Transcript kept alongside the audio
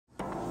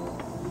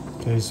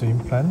Okay, so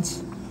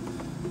implants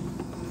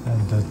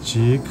and the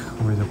jig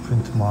with the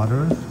print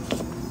model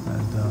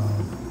and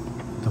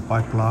the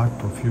bike block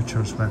for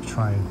future swag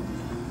trying.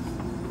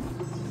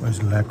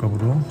 There's lack of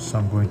room, so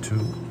I'm going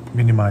to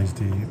minimize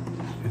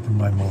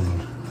my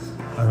motor.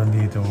 I don't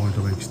need all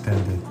the way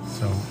extended,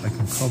 so I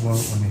can cover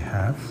only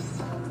half.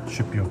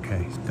 Should be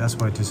okay. That's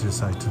why this is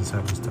Syton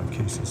 7-star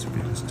cases,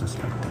 because just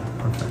like that.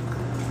 Perfect.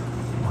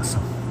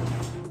 Awesome.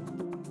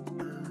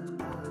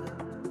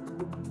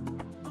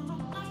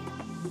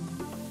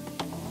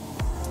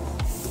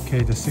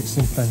 Okay, the 6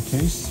 implant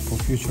case for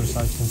future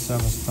Syton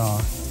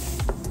 7-star.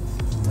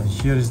 And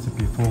here is the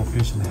before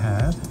patient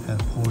head and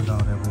pulled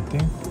out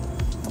everything.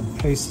 And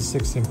place the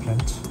 6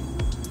 implant.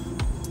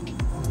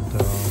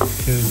 And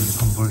here is the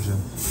conversion,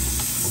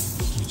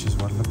 which is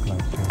what it looked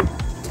like here.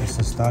 That's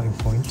the starting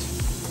point.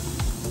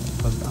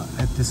 But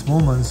at this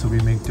moment, so we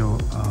make the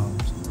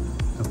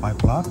bike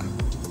block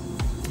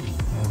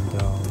and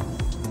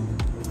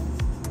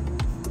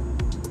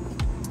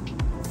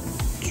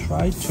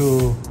try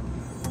to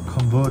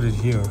convert it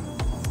here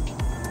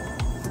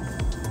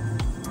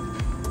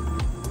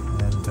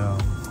and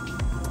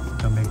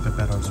to make the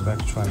better spec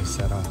try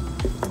setup.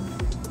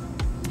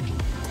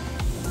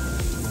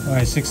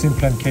 Alright, 6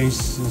 implant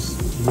cases,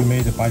 we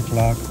made the bike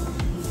lock,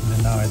 and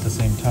then now at the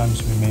same time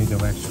so we made the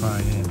wax try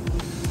in.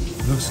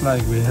 Looks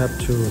like we have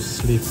to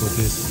sleep with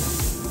this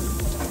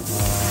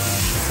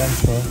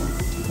center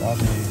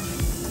probably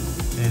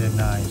 8 and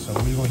 9, so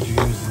we're going to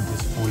use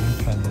this 4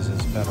 implant. This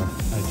is better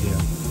idea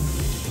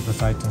for the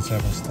Syton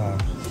 7-star.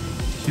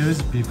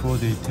 Here's before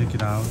they take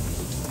it out.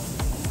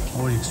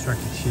 All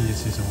extracted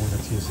TSS, all the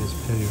TSS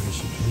period,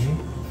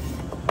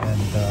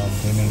 and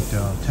they make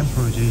the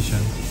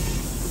temporization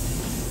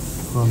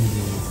from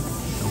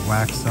the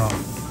wax up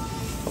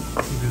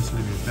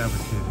previously we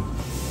fabricated.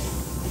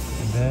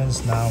 And then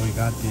now we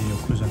got the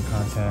occlusion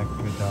contact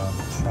with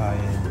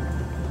try-in,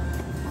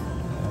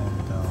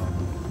 and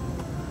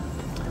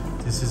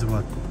this is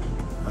what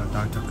a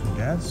doctor can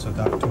get. So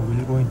doctor,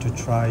 we're going to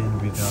try in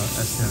with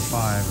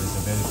SL5 with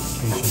the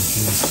verification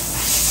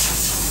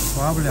piece.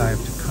 Probably I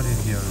have to cut it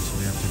here, so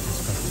we have to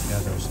discuss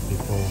together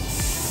before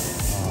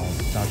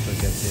doctor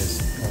gets this,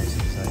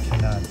 because I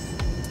can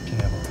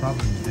have a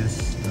problem with this.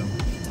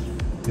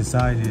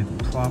 Decided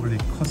probably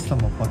custom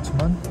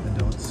abutment and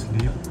they'll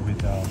sleep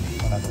with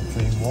another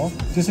framework.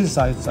 This is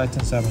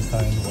Syton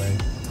 7-star anyway,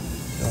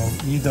 so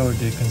either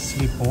they can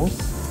sleep both,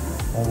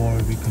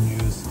 or we can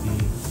use the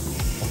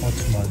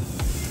abutment,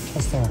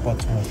 custom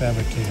abutment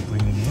fabricated,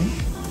 bring it in,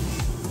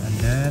 and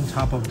then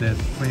top of that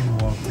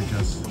framework we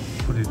just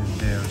put it in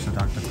there so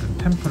doctor can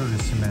temporarily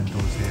cement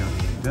those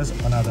areas. That's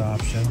another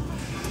option.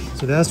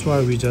 So that's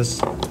why we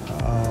just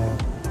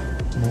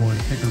more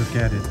take a look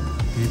at it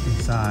deep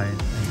inside,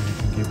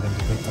 give them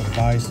good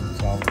advice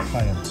to our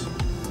client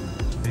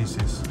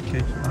basis.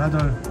 Okay,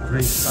 another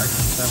great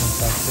Syton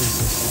 7-star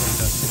cases with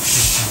the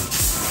 16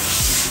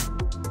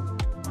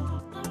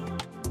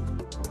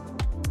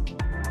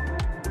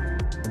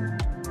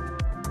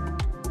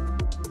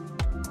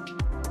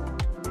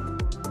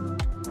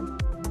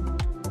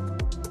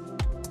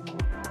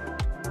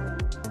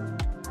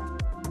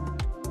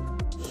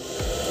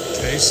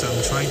 Okay, so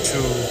I'm trying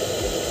to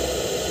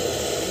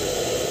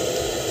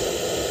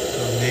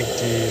make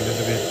the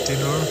little bit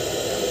thinner,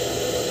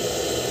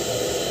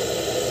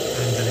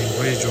 and then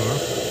engrazer,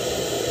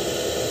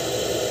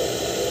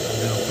 and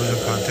then occlusion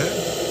contact,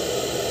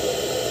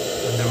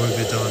 and then we'll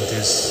be done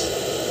this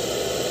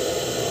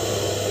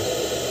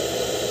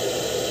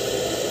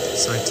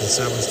Syton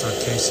 7-star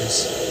cases.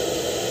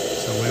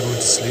 So we're going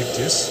to sleep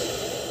this.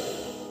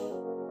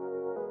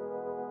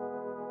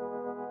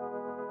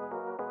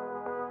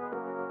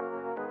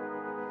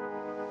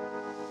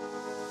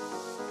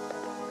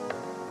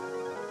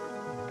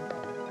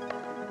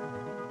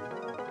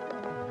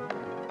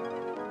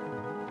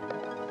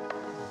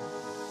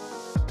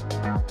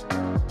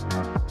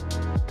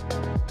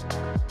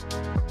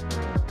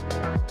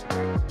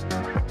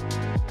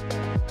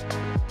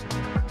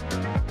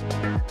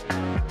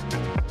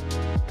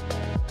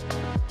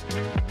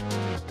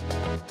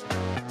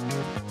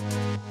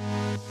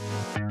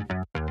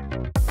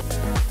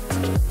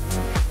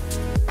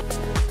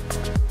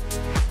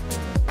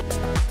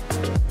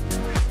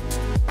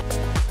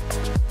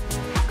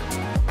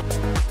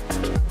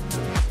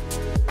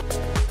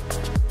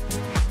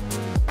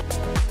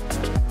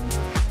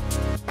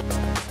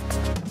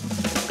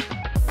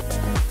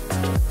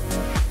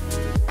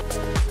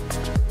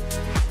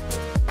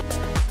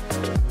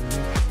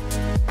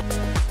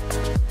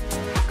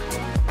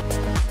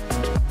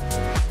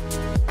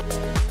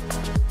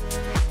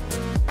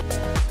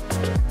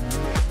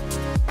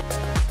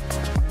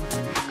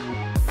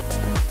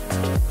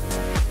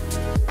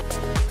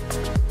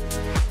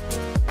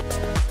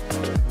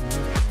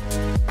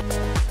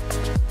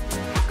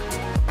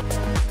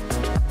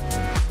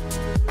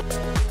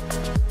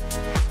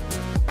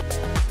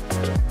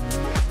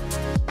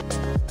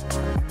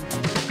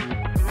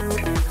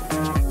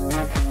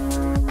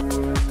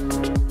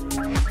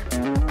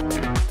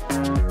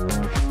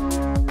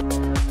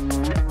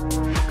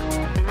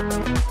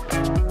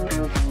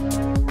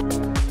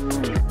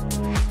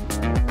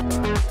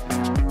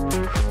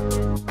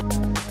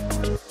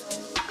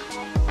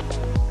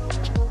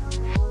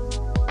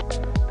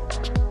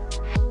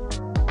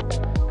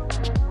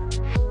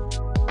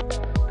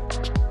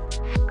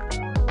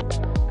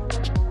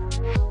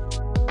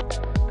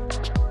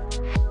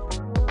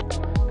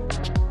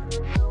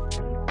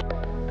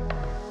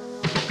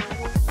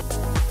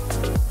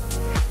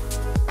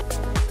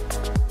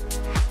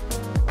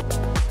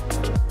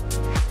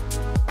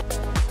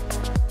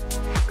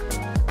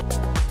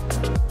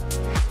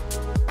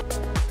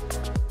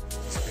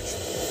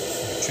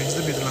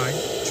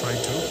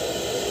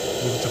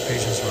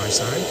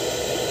 side.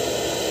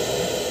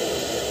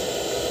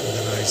 And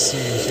then I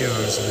see here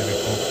is a little bit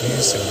bulk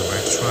news in the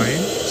wax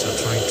trying, so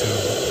trying to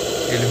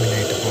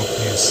eliminate the bulk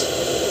news.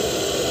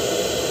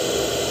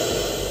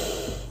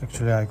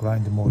 Actually, I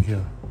grind more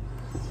here.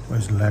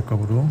 There's lack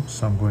of room,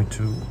 so I'm going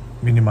to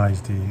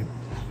minimize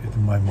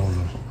my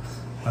molar.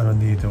 I don't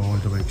need all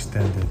the way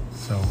extended,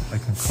 so I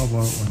can cover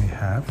only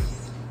half.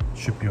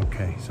 Should be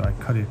okay. So I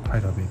cut it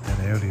quite a bit that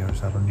area,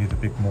 so I don't need a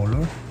big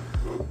molar.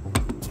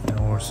 And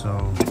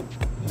also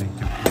make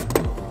the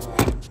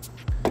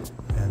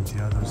and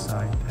the other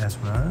side as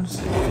well,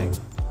 same thing.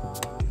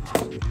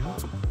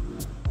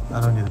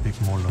 I don't need a big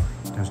molar.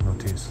 There's no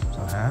teeth,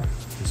 so half.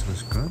 This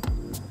was good,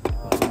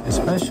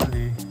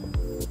 especially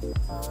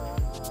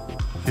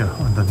here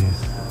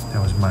underneath.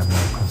 That was my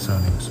more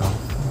concerning. So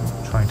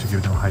trying to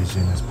give them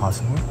hygiene as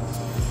possible.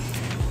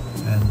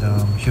 And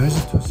here is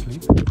a tooth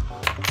sleeve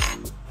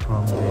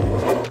from the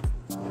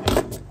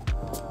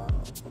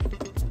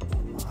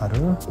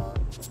other.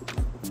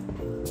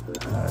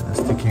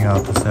 Sticking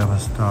out the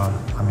 7-star,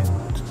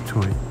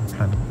 to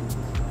implant.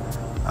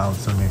 I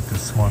also make the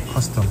small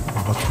custom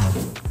abutment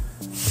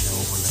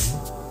overlay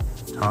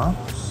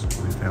tops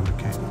we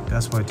fabricate.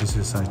 That's why this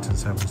is Syton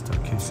 7-star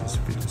cases.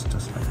 It's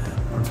just like that.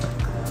 Perfect.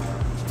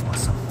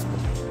 Awesome.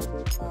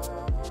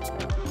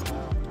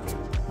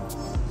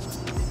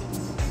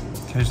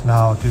 Okay, so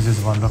now this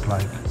is what it look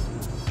like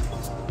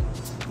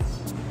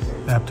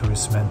after we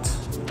cement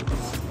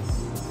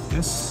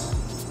this.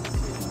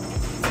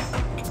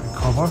 Okay,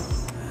 cover,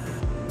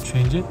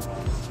 change it.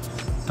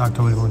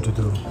 Doctor we're going to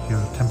do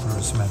here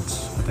temporary cement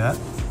for that.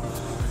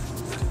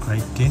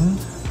 Great thin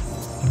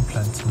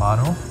implant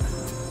mono,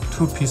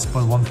 2-piece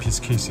but 1-piece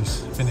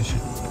cases. Finish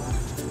it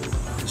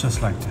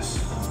just like this.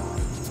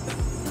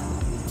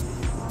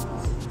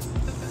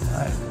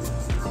 Alright.